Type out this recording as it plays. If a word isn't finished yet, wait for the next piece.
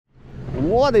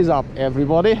What is up,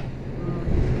 everybody?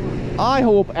 I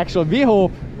hope, actually we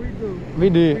hope, we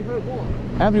do,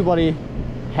 everybody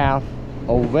have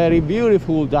a very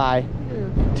beautiful day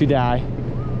today.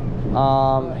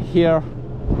 Here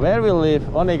where we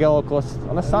live on the Gold Coast,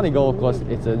 on a sunny Gold Coast,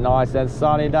 it's a nice and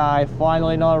sunny day,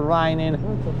 finally not raining.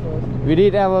 We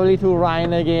did have a little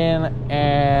rain again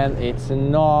and it's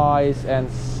nice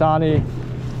and sunny.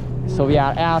 So we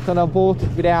are out on a boat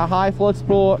with our Highfield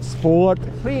Sport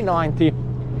 390,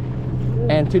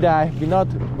 and today we're not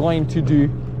going to do,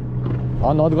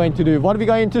 what are we going to do? What are we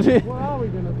going to do?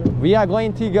 We are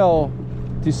going to go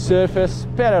to Surfers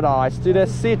Paradise, to the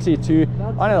city, to,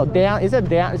 I don't know, down, is it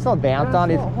down? It's not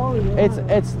downtown,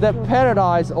 it's the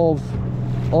paradise of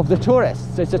the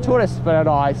tourists. It's a tourist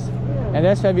paradise, and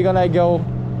that's where we're gonna go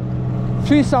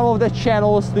through some of the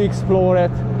channels to explore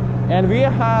it. And we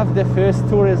have the first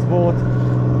tourist boat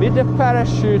with the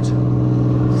parachute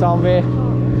somewhere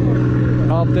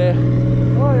up there.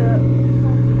 Oh yeah.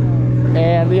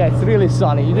 And yeah, it's really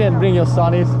sunny. You didn't bring your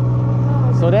sunnies.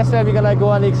 So that's where we're gonna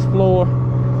go and explore,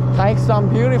 take some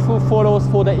beautiful photos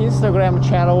for the Instagram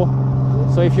channel.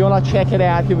 So if you wanna check it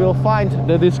out, you will find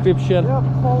the description. Yeah,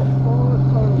 follow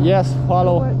it. Yes,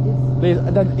 follow. Please.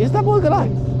 Is the boat gonna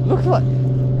look like?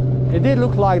 It did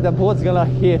look like the boat's gonna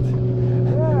hit.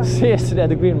 Seriously,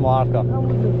 the green marker.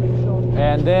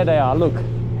 And there they are, look.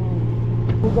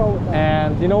 We'll go with that.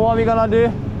 And you know what we're gonna do?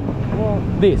 What?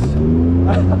 This.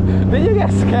 Did you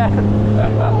get scared?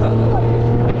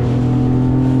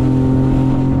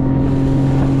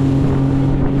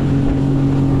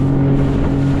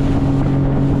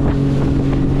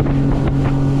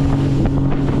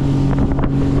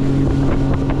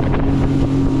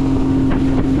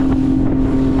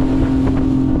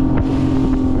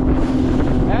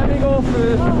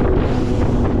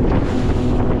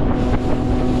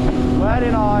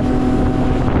 Very nice.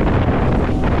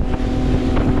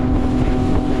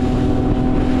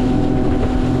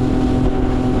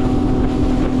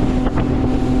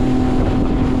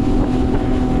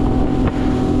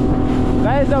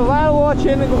 There is a whale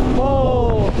watching.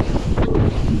 Whoa!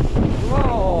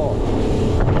 Whoa!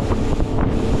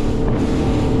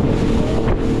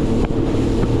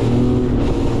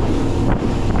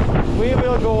 We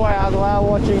will go out while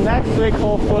watching next week,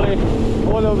 hopefully,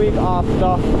 or the week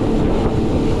after.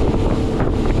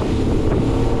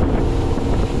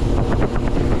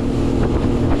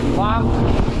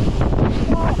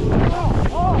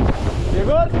 You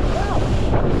good?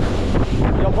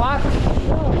 Your back?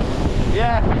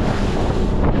 Yeah.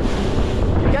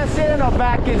 You can sit in the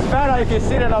back. It's better if you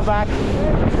sit in the back.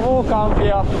 It's more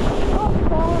comfier.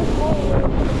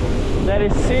 There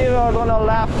is seaward on the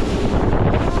left.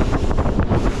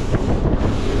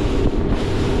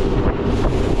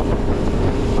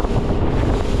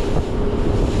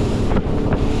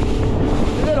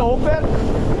 Is it open?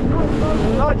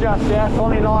 Not just yet,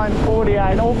 only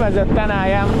 9:48. Opens at 10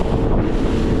 AM.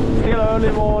 Still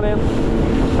early morning.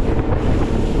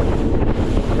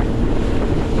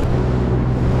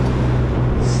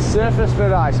 Surfers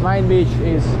Paradise main beach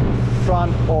is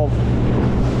front of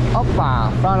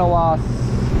us.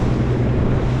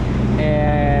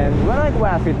 And when I go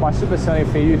out with my supersonic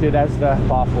feet, usually that's the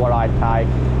path where I take.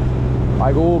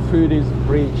 I go through this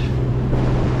bridge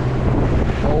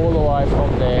all the way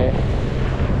from there.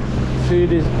 Through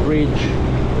this bridge,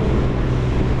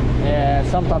 and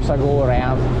sometimes I go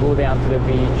around, go down to the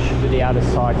beach, to the other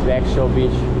side, to the actual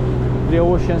beach, the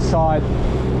ocean side.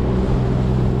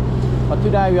 But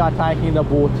today we are taking the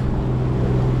boat,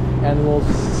 and we'll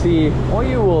see, or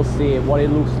you will see, what it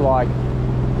looks like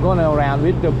going around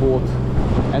with the boat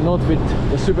and not with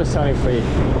the supersonic free.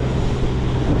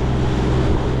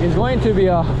 It's going to be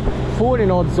a 40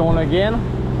 knot zone again,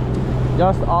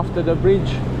 just after the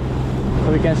bridge.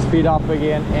 So we can speed up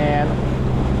again, and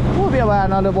we'll be about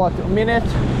another minute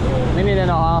and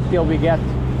a half till we get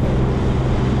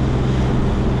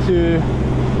to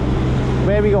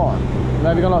where we're going.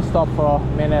 Where we're gonna stop for a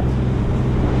minute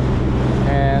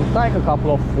and take a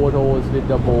couple of photos with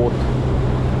the boat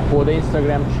for the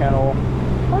Instagram channel.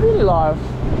 I really love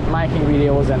making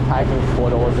videos and taking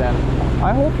photos, and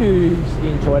I hope you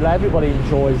enjoy it. Everybody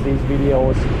enjoys these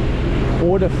videos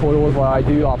or the photos what I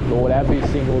do upload every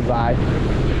single day,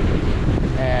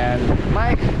 and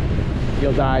make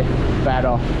your day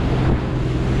better.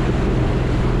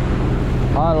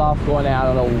 I love going out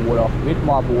on the water with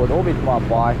my board or with my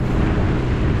bike,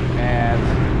 and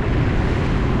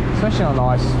especially on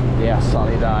nice, yeah,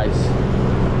 sunny days,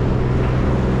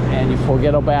 and you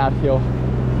forget about your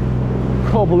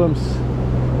problems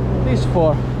at least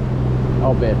for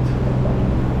a bit.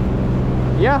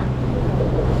 Yeah.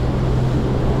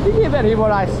 We give Didn't hear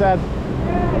what I said?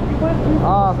 Yeah, you went through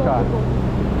Okay.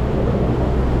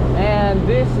 And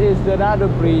this is the other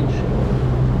bridge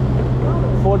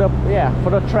for the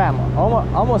tram.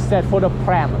 Almost said for the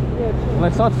pram. Well,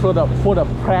 it's not for the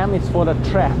pram, it's for the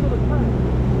tram.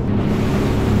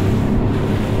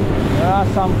 There are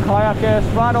some kayakers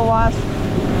in front of us.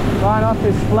 Try not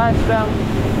to splash them.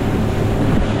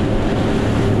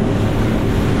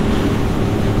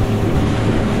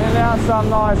 And there are some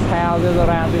nice houses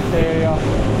around this area.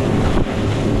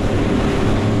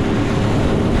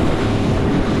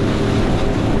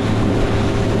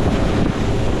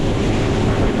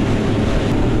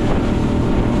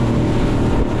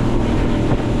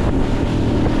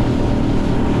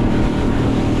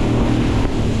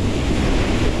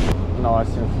 Nice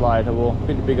inflatable, a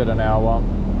bit bigger than our one.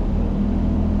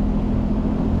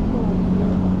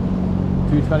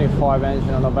 225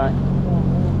 engine on the back.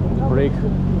 The brake.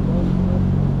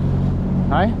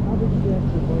 Hey? How big is the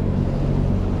actual boat?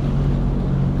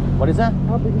 What is that?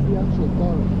 How big is the actual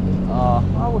boat?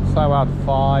 I would say about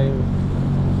 5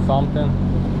 something,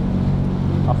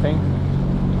 I think.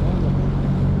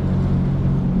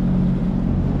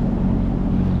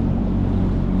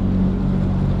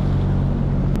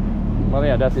 Well,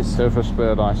 yeah, that is Surfers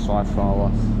Paradise right in front of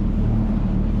us.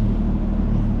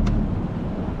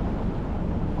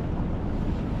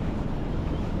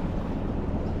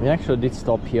 We actually did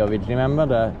stop here with, remember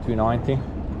the 290?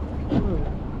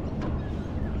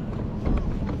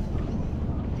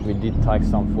 We did take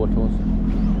some photos.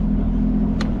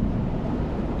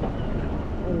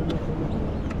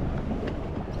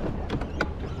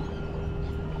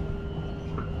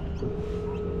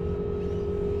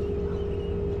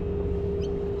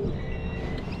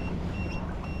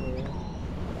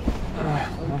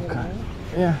 Okay.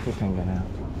 Yeah, we can get out.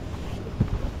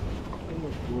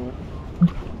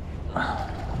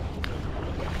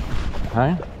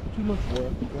 Hey? Too much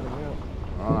work to get them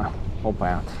out. Hop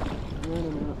out.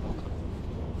 Running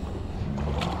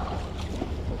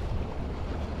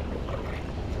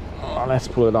out. Let's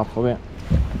pull it up a bit.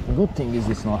 The good thing is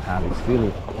it's not heavy, it's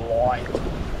really light.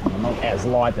 Not as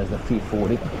light as the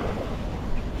 340.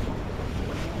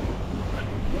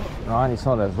 Right, it's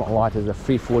not as light as the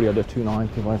 340 or the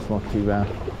 290, but it's not too bad.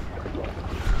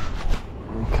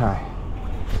 Okay.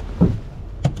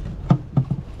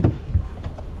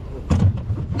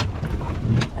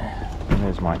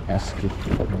 There's my esky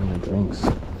and the drinks.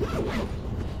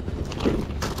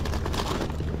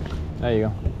 There you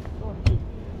go.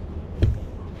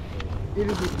 It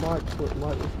isn't light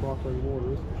with sparkling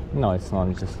water, is it? No, it's not,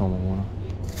 it's just normal water.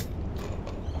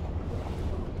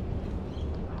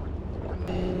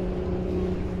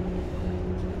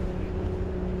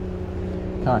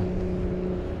 Okay.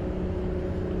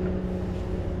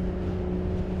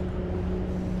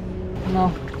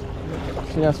 No.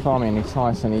 See, that's what I mean, it's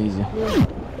nice and easy. Yeah.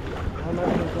 I know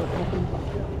there's no hopping.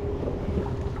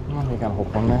 Well, you can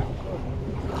hop on there.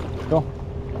 Go.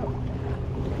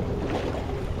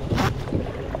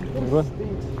 You good?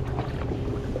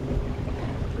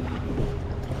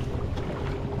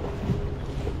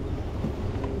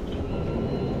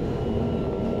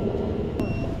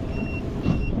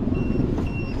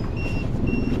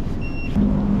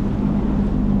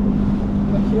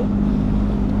 That's it?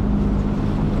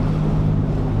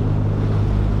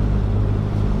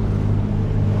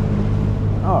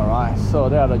 Alright, so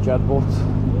there are the jet boats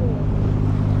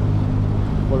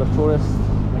for the tourists.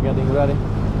 They're getting ready.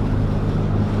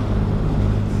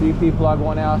 3 people are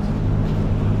going out.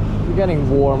 It's getting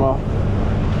warmer.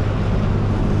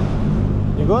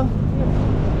 You good?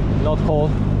 Yeah. Not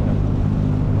cold?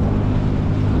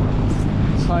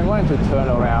 So I'm going to turn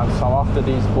around so after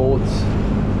these boats,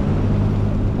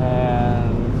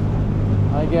 and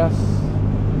I guess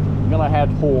I'm gonna head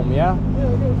home, yeah? Yeah,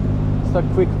 okay. Just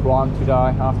a quick run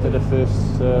today after the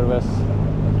first service.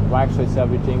 Well, actually it's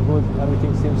everything good.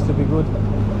 Everything seems to be good.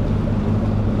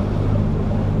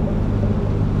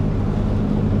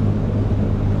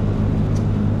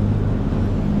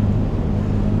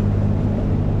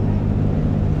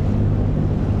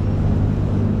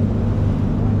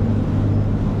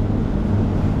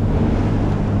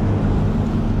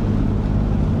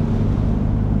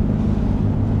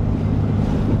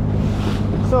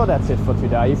 So that's it for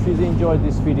today. If you enjoyed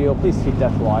this video, please hit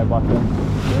that like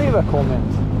button, leave a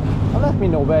comment, and let me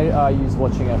know where you're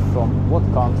watching it from, what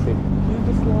country.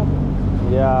 Yugoslavia.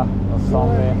 Yeah, or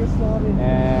somewhere. Yugoslavia.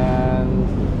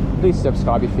 And please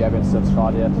subscribe if you haven't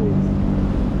subscribed yet.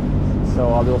 Please.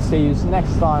 So I will see you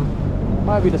next time.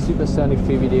 Maybe the Supersonic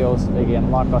free videos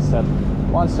again. Like I said,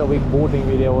 once a week boarding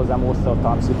videos and most of the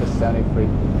time Supersonic free.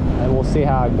 And we'll see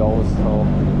how it goes. So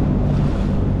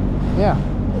yeah,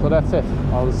 so that's it.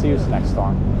 I'll see you next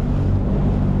time.